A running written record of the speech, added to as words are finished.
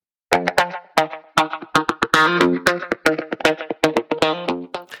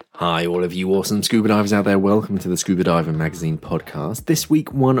Hi, all of you awesome scuba divers out there. Welcome to the Scuba Diver Magazine podcast. This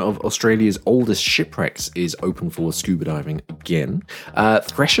week, one of Australia's oldest shipwrecks is open for scuba diving again.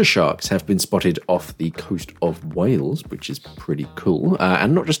 Thresher sharks have been spotted off the coast of Wales, which is pretty cool.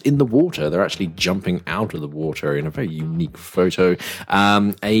 And not just in the water, they're actually jumping out of the water in a very unique photo.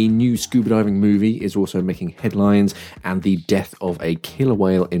 A new scuba diving movie is also making headlines, and the death of a killer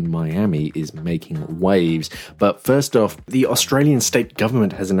whale in Miami is making waves. But first off, the Australian state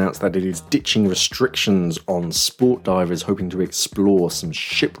government has announced that it is ditching restrictions on sport divers hoping to explore some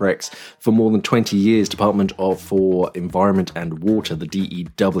shipwrecks. For more than 20 years, Department for Environment and Water, the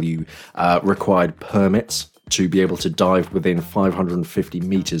DEW, required permits to be able to dive within 550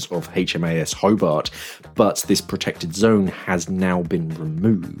 metres of HMAS Hobart, but this protected zone has now been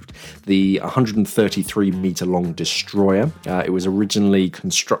removed. The 133-metre long destroyer, it was originally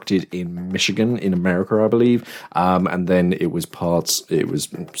constructed in Michigan, in America, I believe, and then it was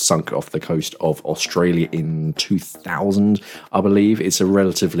sunk off the coast of Australia in 2000, I believe. It's a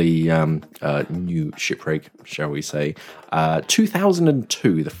relatively new shipwreck, shall we say.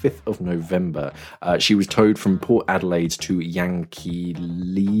 2002, the 5th of November, she was towed from Port Adelaide to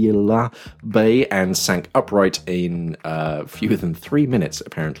Yankeelila Bay and sank upright in fewer than 3 minutes,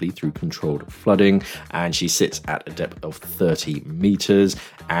 apparently, through controlled flooding. And she sits at a depth of 30 metres,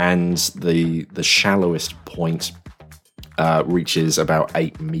 and the shallowest point reaches about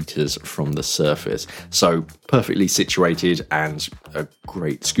 8 metres from the surface. So perfectly situated and a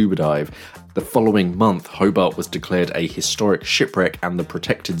great scuba dive. The following month, Hobart was declared a historic shipwreck and the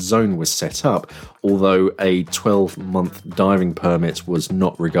protected zone was set up, although a 12-month diving permit was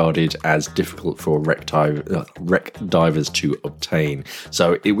not regarded as difficult for wreck divers to obtain.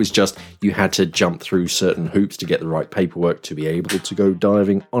 So it was just, you had to jump through certain hoops to get the right paperwork to be able to go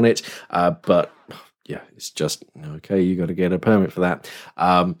diving on it, but yeah, it's just, okay, you got to get a permit for that.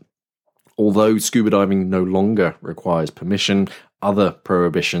 Although scuba diving no longer requires permission, other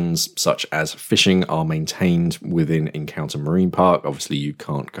prohibitions, such as fishing, are maintained within Encounter Marine Park. Obviously, you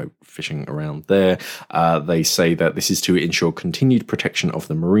can't go fishing around there. They say that this is to ensure continued protection of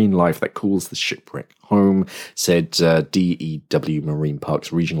the marine life that calls the shipwreck home, said DEW Marine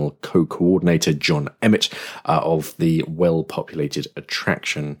Park's regional co-coordinator John Emmett of the well-populated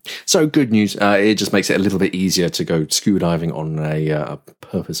attraction. So good news, it just makes it a little bit easier to go scuba diving on a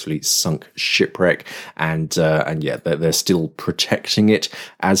purposefully sunk shipwreck, and yeah, they're still protecting it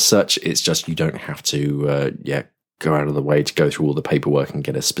as such. It's just you don't have to go out of the way to go through all the paperwork and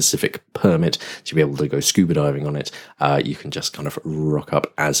get a specific permit to be able to go scuba diving on it. You can just kind of rock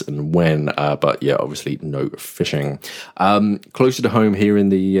up as and when, but yeah, obviously no fishing. Closer to home here in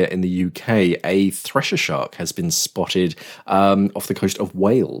the UK, a thresher shark has been spotted off the coast of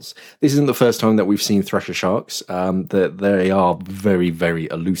Wales. This isn't the first time that we've seen thresher sharks. They are very, very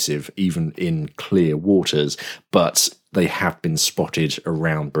elusive, even in clear waters, but they have been spotted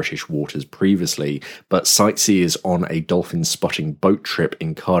around British waters previously. But sightseers on a dolphin spotting boat trip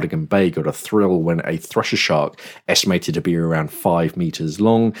in Cardigan Bay got a thrill when a thresher shark, estimated to be around 5 metres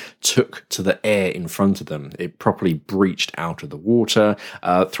long, took to the air in front of them. It properly breached out of the water.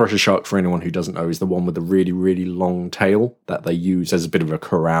 Thresher shark, for anyone who doesn't know, is the one with the really, really long tail that they use as a bit of a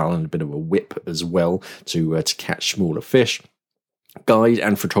corral and a bit of a whip as well to catch smaller fish. Guide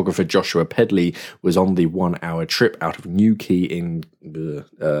and photographer Joshua Pedley was on the 1-hour trip out of Newquay in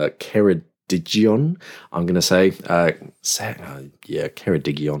Ceredigion, I'm going to say.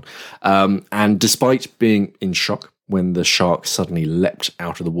 Ceredigion. And despite being in shock when the shark suddenly leapt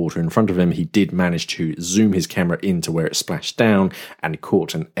out of the water in front of him, he did manage to zoom his camera into where it splashed down and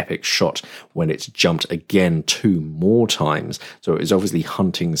caught an epic shot when it jumped again 2 more times. So it was obviously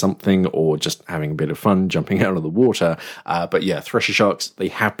hunting something or just having a bit of fun jumping out of the water. But yeah, thresher sharks, they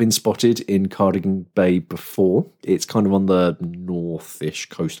have been spotted in Cardigan Bay before. It's kind of on the northish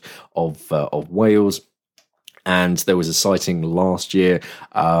coast of Wales. And there was a sighting last year,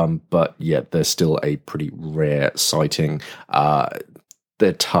 but yeah, they're still a pretty rare sighting.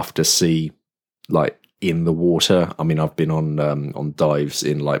 They're tough to see, like, in the water. I mean, I've been on dives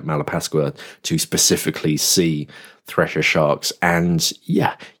in like Malapascua to specifically see thresher sharks, and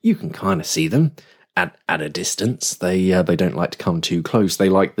yeah, you can kind of see them at a distance. They don't like to come too close. They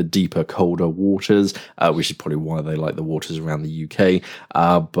like the deeper, colder waters, which is probably why they like the waters around the UK.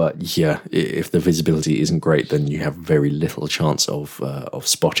 But yeah, if the visibility isn't great, then you have very little chance of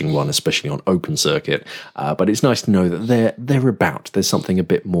spotting one, especially on open circuit. But it's nice to know that they're about. There's something a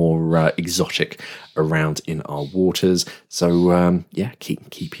bit more exotic around in our waters. So yeah,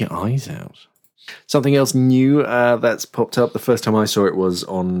 keep your eyes out. Something else new that's popped up. The first time I saw it was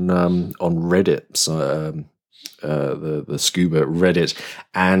on Reddit. So the scuba Reddit,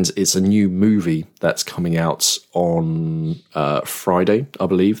 and it's a new movie that's coming out on Friday, I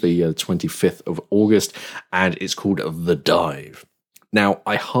believe, the 25th of August, and it's called The Dive. Now,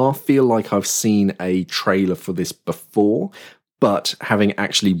 I half feel like I've seen a trailer for this before, but having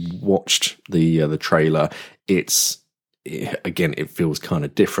actually watched the trailer, it feels kind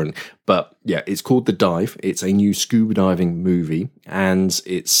of different. But yeah, it's called The Dive. It's a new scuba diving movie, and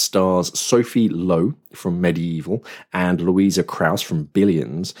it stars Sophie Lowe from Medieval and Louisa Krause from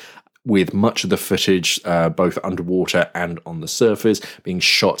Billions, with much of the footage, both underwater and on the surface, being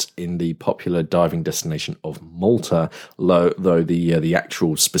shot in the popular diving destination of Malta, though the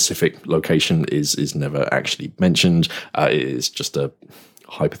actual specific location is never actually mentioned. It is just a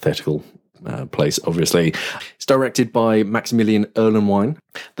hypothetical place, obviously. It's directed by Maximilian Erlenwine.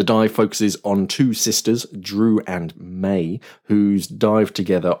 The dive focuses on two sisters, Drew and May, whose dive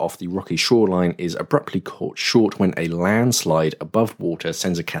together off the rocky shoreline is abruptly caught short when a landslide above water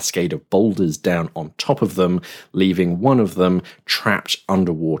sends a cascade of boulders down on top of them, leaving one of them trapped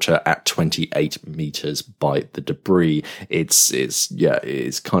underwater at 28 meters by the debris.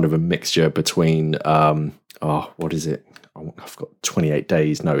 It's kind of a mixture between what is it? I've got 28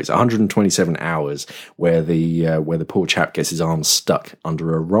 days. No, it's 127 hours where the poor chap gets his arms stuck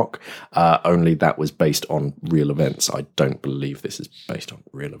under a rock. Only that was based on real events. I don't believe this is based on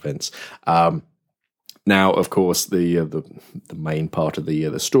real events. Now, of course, the main part of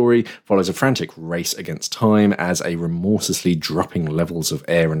the story follows a frantic race against time as a remorselessly dropping levels of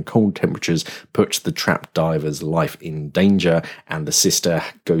air and cold temperatures put the trapped diver's life in danger, and the sister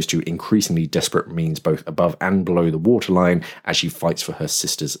goes to increasingly desperate means both above and below the waterline as she fights for her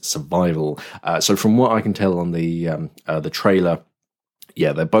sister's survival. So from what I can tell on the trailer,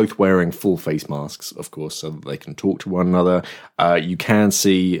 yeah, they're both wearing full face masks, of course, so that they can talk to one another. You can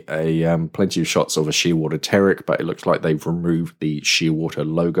see plenty of shots of a Shearwater Terric, but it looks like they've removed the Shearwater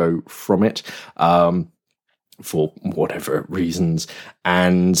logo from it for whatever reasons.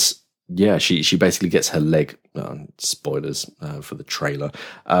 And yeah, she basically gets her leg. Spoilers for the trailer.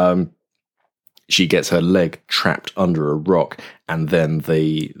 She gets her leg trapped under a rock, and then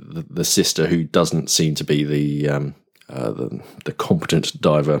the sister, who doesn't seem to be the competent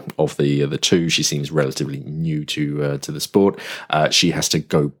diver of the two, she seems relatively new to the sport. She has to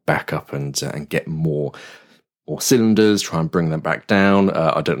go back up and get more cylinders, try and bring them back down.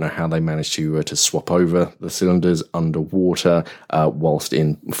 I don't know how they managed to swap over the cylinders underwater whilst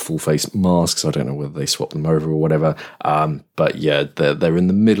in full face masks. I don't know whether they swap them over or whatever. But yeah, they're in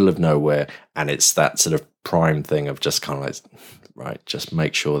the middle of nowhere, and it's that sort of prime thing of just kind of like, right, just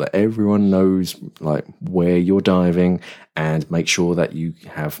make sure that everyone knows like where you're diving, and make sure that you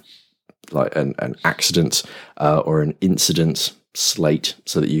have like an accident or an incident slate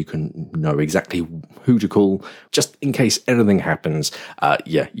so that you can know exactly who to call just in case anything happens.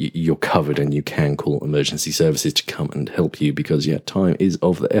 You're covered, and you can call emergency services to come and help you, because time is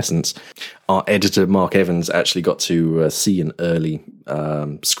of the essence. Our editor Mark Evans actually got to see an early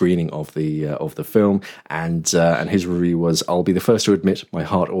screening of the film, and his review was, "I'll be the first to admit my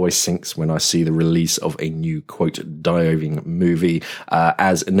heart always sinks when I see the release of a new quote diving movie,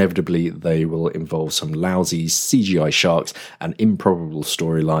 as inevitably they will involve some lousy CGI sharks, an improbable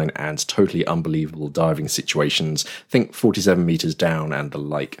storyline, and totally unbelievable diving situations. Think 47 meters down and the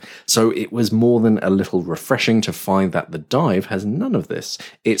like." So it was more than a little refreshing to find that The Dive has none of this.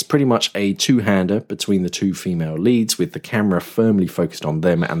 It's pretty much a two-hander between the two female leads, with the camera firmly focused on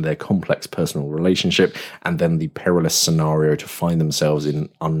them and their complex personal relationship, and then the perilous scenario to find themselves in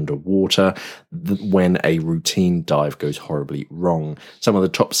underwater when a routine dive goes horribly wrong. Some of the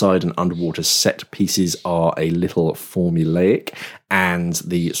topside and underwater set pieces are a little formulaic, and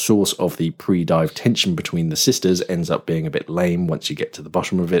the source of the pre-dive tension between the sisters ends up being a bit lame once you get to the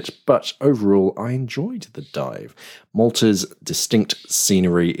bottom of it, but overall I enjoyed The Dive. Malta's distinct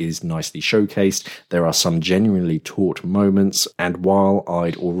scenery is nicely showcased, there are some genuinely taut moments, and while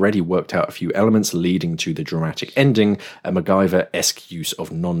I'd already worked out a few elements leading to the dramatic ending, a MacGyver-esque use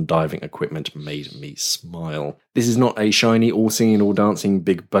of non-diving equipment made me smile. This is not a shiny, all-singing, all-dancing,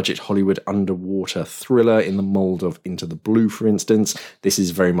 big-budget Hollywood underwater thriller in the mould of Into the Blue, for instance. This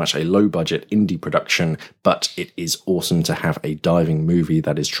is very much a low-budget indie production, but it is awesome to have a diving movie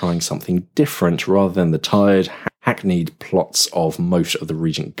that is trying something different rather than the tired, hackneyed plots of most of the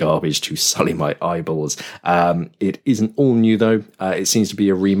Regent garbage to sully my eyeballs. It isn't all new, though. It seems to be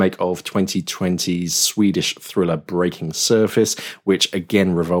a remake of 2020's Swedish thriller Breaking Surface, which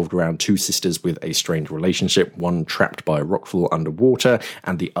again revolved around two sisters with a strained relationship, one trapped by a rockfall underwater,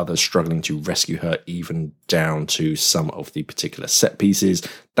 and the other struggling to rescue her even down to some of the particular set pieces.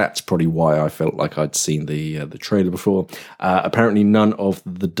 That's probably why I felt like I'd seen the trailer before. Apparently, none of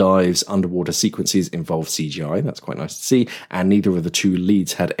the dives underwater sequences involve CGI. That's quite nice to see. And neither of the two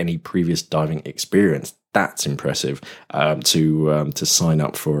leads had any previous diving experience. That's impressive to sign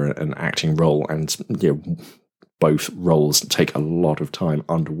up for an acting role, and both roles take a lot of time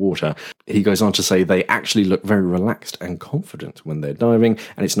underwater. He goes on to say they actually look very relaxed and confident when they're diving,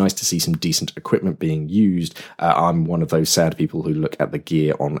 and it's nice to see some decent equipment being used. I'm one of those sad people who look at the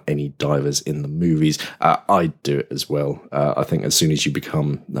gear on any divers in the movies. I do it as well. I think as soon as you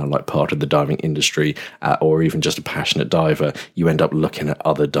become like part of the diving industry, or even just a passionate diver, you end up looking at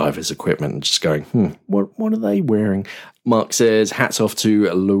other divers' equipment and just going, what are they wearing? Mark says, hats off to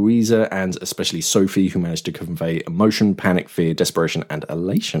Louisa and especially Sophie, who managed to convey emotion, panic, fear, desperation, and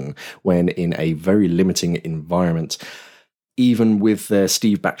elation when in a very limiting environment. Even with their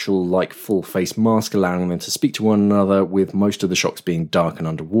Steve Batchel-like full-face mask allowing them to speak to one another, with most of the shots being dark and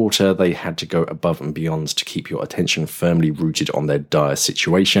underwater, they had to go above and beyond to keep your attention firmly rooted on their dire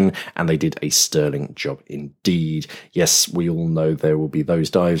situation, and they did a sterling job indeed. Yes, we all know there will be those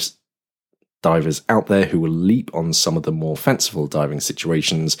divers out there who will leap on some of the more fanciful diving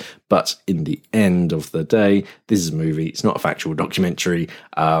situations, but in the end of the day, this is a movie, it's not a factual documentary,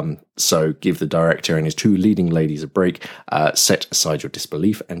 so give the director and his two leading ladies a break, set aside your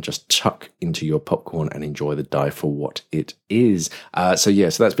disbelief and just chuck into your popcorn and enjoy the dive for what it is. So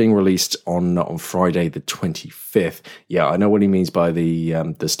that's being released on Friday the 25th. Yeah, I know what he means by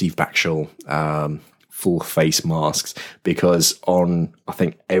the Steve Batchel full face masks, because on I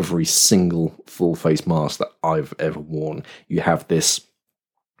think every single full face mask that I've ever worn, you have this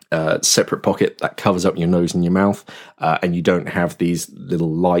separate pocket that covers up your nose and your mouth, and you don't have these little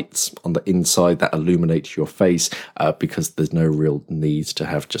lights on the inside that illuminate your face, because there's no real need to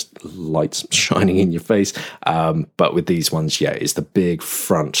have just lights shining in your face. But with these ones, it's the big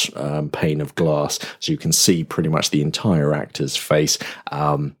front pane of glass, so you can see pretty much the entire actor's face.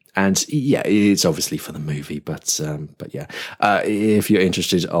 And it's obviously for the movie, but if you're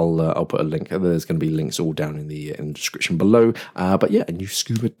interested, I'll put a link. There's going to be links all down in the description below. But a new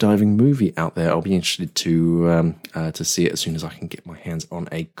scuba diving movie out there. I'll be interested to see it as soon as I can get my hands on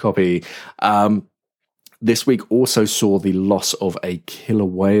a copy. This week also saw the loss of a killer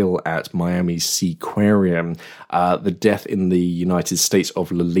whale at Miami's Seaquarium. The death in the United States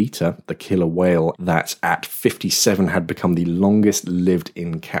of Lolita, the killer whale that at 57 had become the longest lived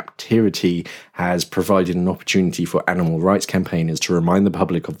in captivity, has provided an opportunity for animal rights campaigners to remind the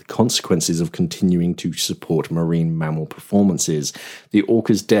public of the consequences of continuing to support marine mammal performances. The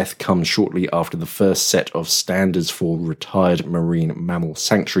orca's death comes shortly after the first set of standards for retired marine mammal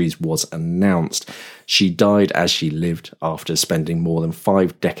sanctuaries was announced. She died as she lived after spending more than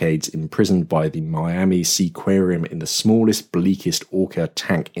 5 decades imprisoned by the Miami Seaquarium in the smallest, bleakest orca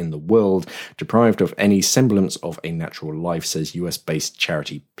tank in the world, deprived of any semblance of a natural life, says US-based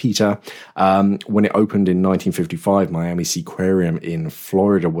charity PETA. When it opened in 1955, Miami Seaquarium in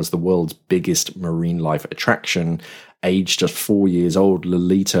Florida was the world's biggest marine life attraction. Aged just 4 years old,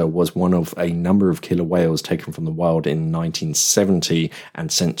 Lolita was one of a number of killer whales taken from the wild in 1970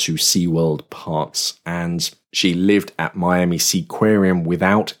 and sent to SeaWorld parks. And she lived at Miami Seaquarium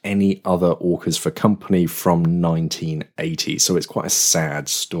without any other orcas for company from 1980. So it's quite a sad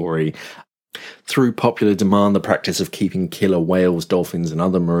story. Through popular demand, the practice of keeping killer whales, dolphins, and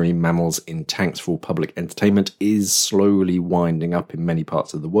other marine mammals in tanks for public entertainment is slowly winding up in many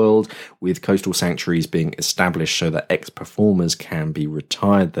parts of the world, with coastal sanctuaries being established so that ex-performers can be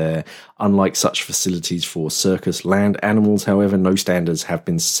retired there. Unlike such facilities for circus land animals, however, no standards have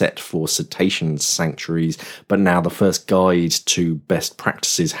been set for cetacean sanctuaries, but now the first guide to best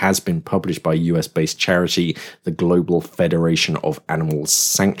practices has been published by US-based charity, the Global Federation of Animal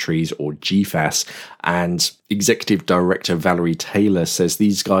Sanctuaries, or GFAS, and Executive Director Valerie Taylor says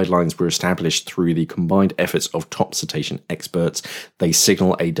these guidelines were established through the combined efforts of top cetacean experts. They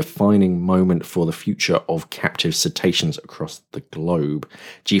signal a defining moment for the future of captive cetaceans across the globe.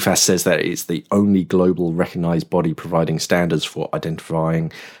 GFAS says that it's the only global recognized body providing standards for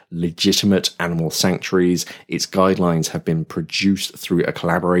identifying legitimate animal sanctuaries. Its guidelines have been produced through a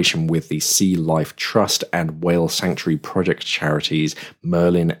collaboration with the Sea Life Trust and Whale Sanctuary Project charities,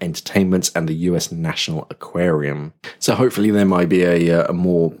 Merlin Entertainments, and the US National Aquarium. So hopefully there might be a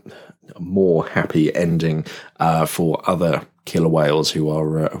more happy ending for other killer whales who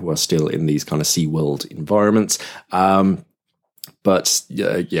are still in these kind of SeaWorld environments. But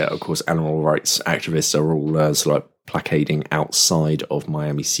of course, animal rights activists are all sort of placarding outside of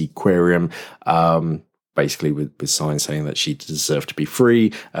Miami Seaquarium. basically with signs saying that she deserved to be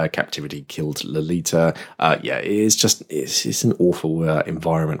free. Captivity killed Lolita. It's an awful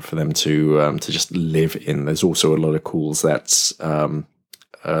environment for them to just live in. There's also a lot of calls that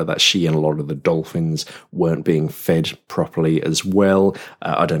she and a lot of the dolphins weren't being fed properly as well.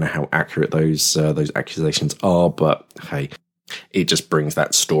 I don't know how accurate those accusations are, but hey, it just brings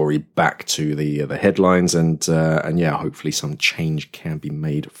that story back to the headlines, and hopefully some change can be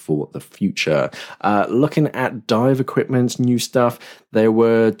made for the future. Looking at dive equipment, new stuff. There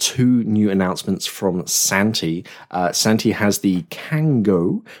were 2 new announcements from Santi. Santi has the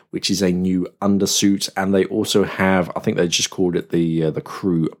Kango, which is a new undersuit, and they also have, I think they just called it the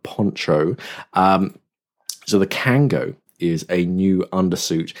crew poncho. So the Kango is a new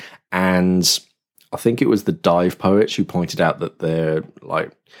undersuit, and I think it was the dive poets who pointed out that they're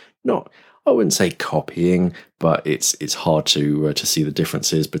I wouldn't say copying, but it's hard to see the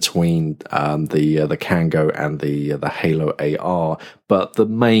differences between the Kango and the Halo AR. But the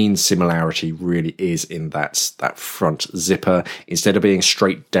main similarity really is in that front zipper. Instead of being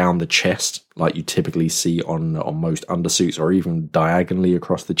straight down the chest like you typically see on most undersuits, or even diagonally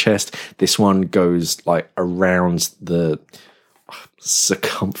across the chest, this one goes like around the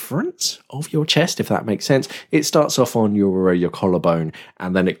circumference of your chest, if that makes sense. It starts off on your collarbone,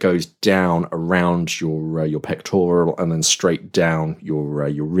 and then it goes down around your pectoral, and then straight down your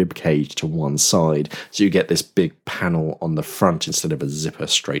rib cage to one side. So you get this big panel on the front instead of a zipper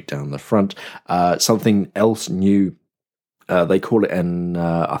straight down the front. Something else new, they call it an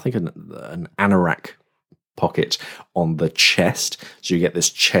anorak pocket on the chest. So you get this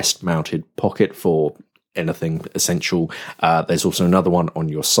chest-mounted pocket for anything essential. There's also another one on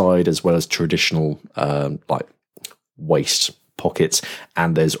your side, as well as traditional waist pockets,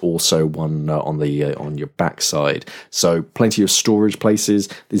 and there's also one on your back side. So plenty of storage places.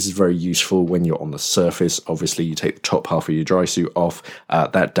 This is very useful when you're on the surface. Obviously, you take the top half of your dry suit off,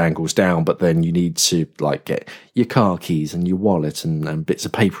 that dangles down, but then you need to get your car keys and your wallet and bits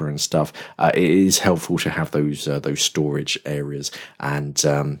of paper and stuff. It is helpful to have those storage areas, and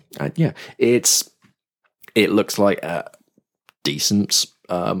it looks like a decent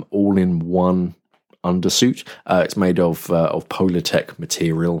all-in-one undersuit. It's made of Polartec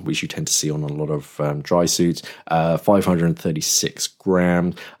material, which you tend to see on a lot of dry suits. 536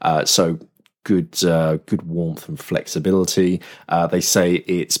 grams. So good warmth and flexibility. They say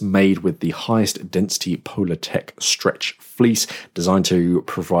it's made with the highest density Polartec stretch fleece, designed to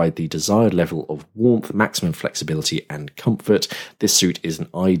provide the desired level of warmth, maximum flexibility and comfort. This suit is an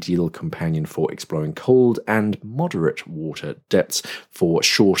ideal companion for exploring cold and moderate water depths for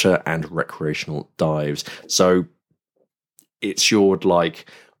shorter and recreational dives. So it's your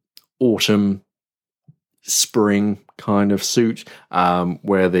autumn, spring kind of suit,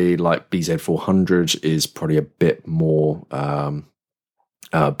 where the BZ400 is probably a bit more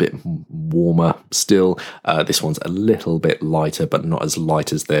a bit warmer still. This one's a little bit lighter, but not as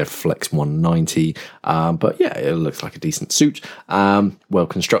light as their Flex 190. But yeah, it looks like a decent suit. Well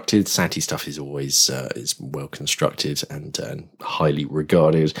constructed. Santi stuff is always is well constructed and highly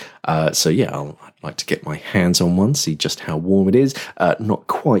regarded. So yeah, I'd like to get my hands on one, see just how warm it is. Not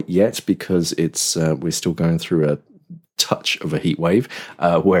quite yet, because it's we're still going through a touch of a heat wave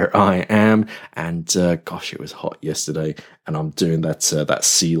where I am, and gosh, it was hot yesterday, and I'm doing that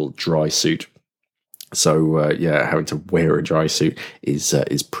sealed dry suit. So yeah, having to wear a dry suit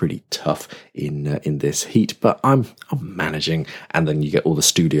is pretty tough in this heat, but I'm managing. And then you get all the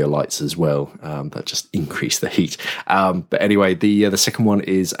studio lights as well that just increase the heat. But anyway, the second one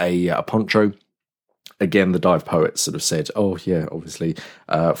is a poncho. Again, the dive poets sort of said, oh yeah, obviously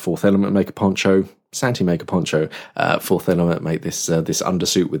Fourth Element make a poncho, Santi make a poncho, Fourth Element make this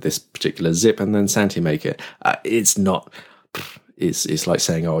undersuit with this particular zip, and then Santi make it. It's not. It's like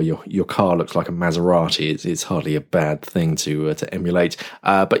saying, oh, your car looks like a Maserati. It's hardly a bad thing to emulate.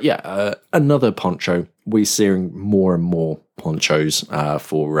 But yeah, another poncho. We're seeing more and more ponchos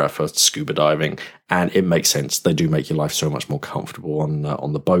for scuba diving, and it makes sense. They do make your life so much more comfortable on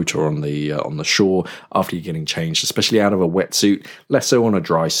the boat or on the shore after you're getting changed, especially out of a wetsuit. Less so on a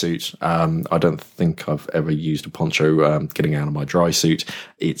dry suit. I don't think I've ever used a poncho getting out of my dry suit.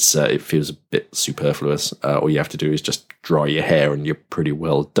 It feels a bit superfluous. All you have to do is just dry your hair, and you're pretty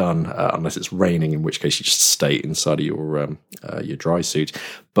well done. Unless it's raining, in which case you just stay inside of your dry suit.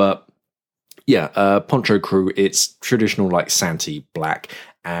 But yeah, poncho crew, it's traditional like Santi black,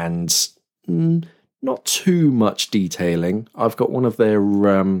 and not too much detailing. I've got one of their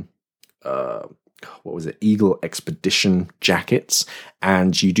what was it, Eagle Expedition jackets,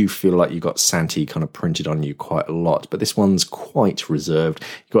 and you do feel like you've got Santee kind of printed on you quite a lot, but this one's quite reserved.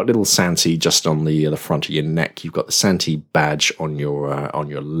 You've got a little Santee just on the front of your neck. You've got the Santee badge on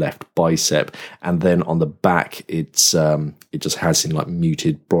your left bicep, and then on the back it just has in like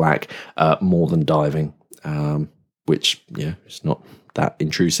muted black, more than diving, which it's not that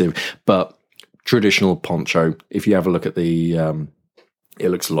intrusive, but traditional poncho. If you have a look at the it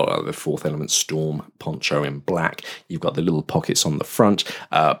looks a lot like the Fourth Element Storm poncho in black. You've got the little pockets on the front,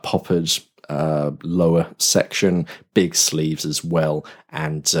 poppered lower section, big sleeves as well,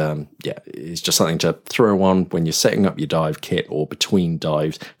 and it's just something to throw on when you're setting up your dive kit or between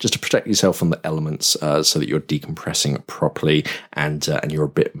dives, just to protect yourself from the elements, so that you're decompressing properly and you're a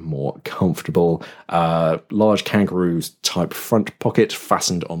bit more comfortable. Large kangaroo type front pocket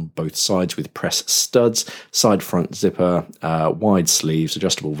fastened on both sides with press studs, side front zipper, wide sleeves,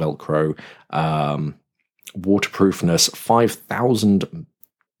 adjustable Velcro, waterproofness 5,000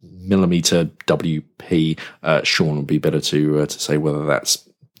 millimeter WP. Sean would be better to say whether that's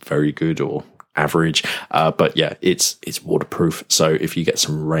very good or average, but yeah, it's waterproof, so if you get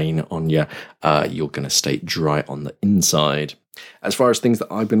some rain on you, you're going to stay dry on the inside. As far as things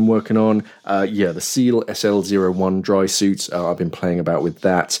that I've been working on, the Seal SL01 dry suit, I've been playing about with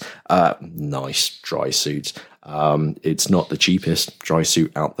that. Nice dry suit. It's not the cheapest dry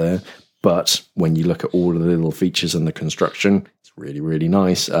suit out there, but when you look at all of the little features and the construction, it's really, really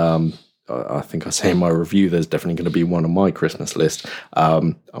nice. I think I say in my review, there's definitely going to be one on my Christmas list.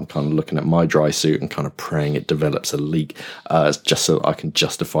 I'm kind of looking at my dry suit and kind of praying it develops a leak, just so I can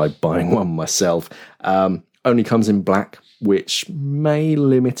justify buying one myself. Only comes in black, which may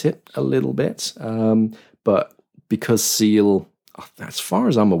limit it a little bit. But because Seal, as far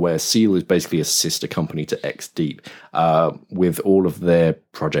as I'm aware, Seal is basically a sister company to X Deep. With all of their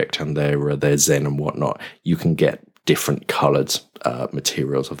project and their Zen and whatnot, you can get different coloured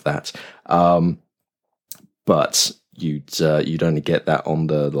materials of that, but you'd only get that on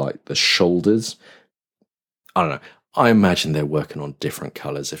the shoulders. I don't know. I imagine they're working on different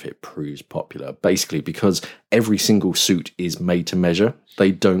colours if it proves popular. Basically, because every single suit is made to measure.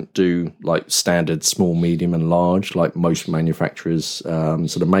 They don't do like standard small, medium, and large like most manufacturers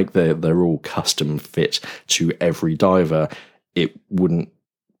sort of make. They're all custom fit to every diver. It wouldn't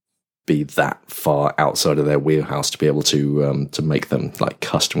be that far outside of their wheelhouse to be able to make them like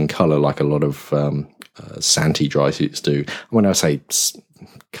custom color like a lot of Santee dry suits do. When I say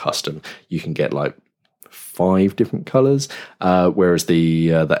custom, you can get like 5 different colors, whereas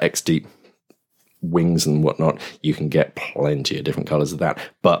the X Deep wings and whatnot, you can get plenty of different colors of that.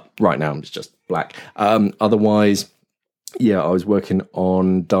 But right now it's just black. Otherwise, I was working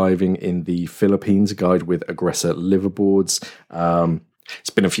on diving in the Philippines, a guide with aggressor liverboards. It's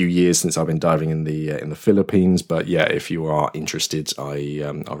been a few years since I've been diving in the Philippines, but yeah, if you are interested, I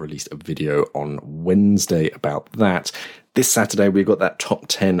released a video on Wednesday about that. This Saturday, we've got that top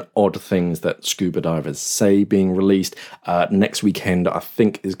 10 odd things that scuba divers say being released. Next weekend, I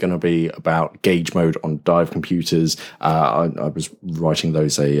think, is going to be about gauge mode on dive computers. I was writing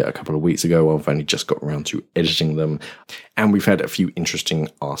those a couple of weeks ago. I've only just got around to editing them. And we've had a few interesting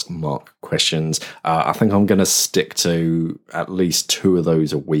Ask Mark questions. I think I'm going to stick to at least 2 of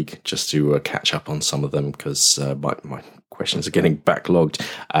those a week just to catch up on some of them, because my questions are getting backlogged,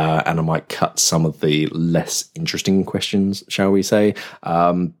 and I might cut some of the less interesting questions, shall we say.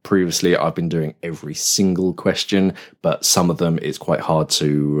 Previously, I've been doing every single question, but some of them it's quite hard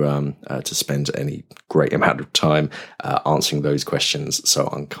to spend any great amount of time answering those questions. So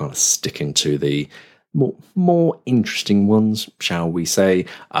I'm kind of sticking to the more interesting ones, shall we say.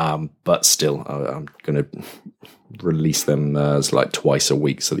 But still, I'm going to release them as like twice a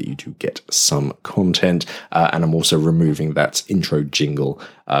week so that you do get some content, and I'm also removing that intro jingle.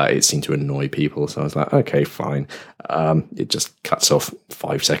 It seemed to annoy people, so I was like, okay, fine. It just cuts off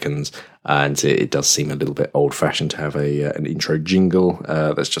 5 seconds, and it does seem a little bit old-fashioned to have an intro jingle.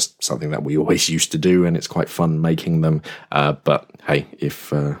 That's just something that we always used to do, and it's quite fun making them. But hey,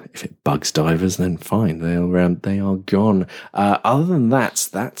 if it bugs divers, then fine, they are gone. Other than that,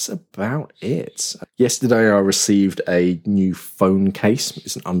 that's about it. Yesterday, I received a new phone case.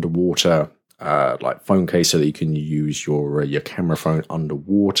 It's an underwater phone case so that you can use your camera phone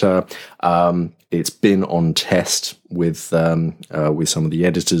underwater. It's been on test with some of the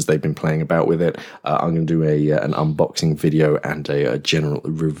editors. They've been playing about with it. I'm going to do an unboxing video and a general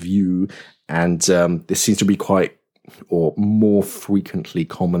review. And this seems to be quite or more frequently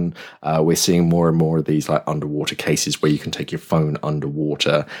common. We're seeing more and more of these like underwater cases where you can take your phone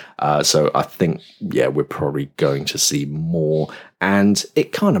underwater. So I think, yeah, we're probably going to see more. And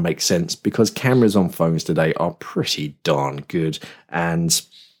it kind of makes sense because cameras on phones today are pretty darn good. And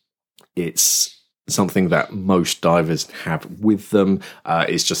it's something that most divers have with them.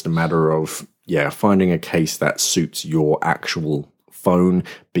 It's just a matter of, finding a case that suits your actual phone,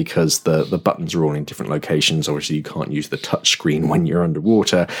 because the buttons are all in different locations. Obviously, you can't use the touch screen when you're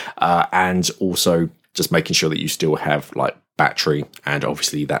underwater, and also just making sure that you still have like battery, and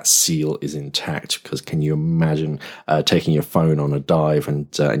obviously that seal is intact. Because can you imagine taking your phone on a dive and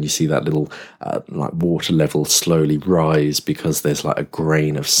you see that little like water level slowly rise because there's like a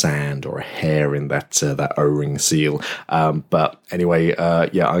grain of sand or a hair in that O-ring seal. But anyway, I'm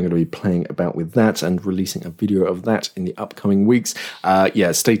going to be playing about with that and releasing a video of that in the upcoming weeks.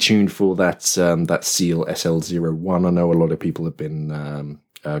 Stay tuned for that seal SL01. I know a lot of people have been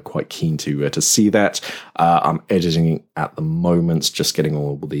quite keen to see that. I'm editing it at the moment, just getting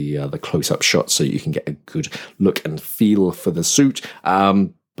all the close-up shots so you can get a good look and feel for the suit.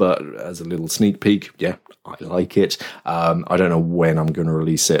 But as a little sneak peek, I like it. I don't know when I'm going to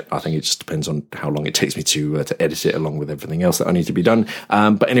release it. I think it just depends on how long it takes me to edit it, along with everything else that I need to be done.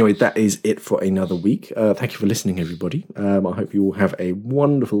 But anyway, that is it for another week. Thank you for listening, everybody. I hope you all have a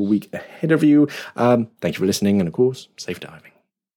wonderful week ahead of you. Thank you for listening, and of course, safe diving.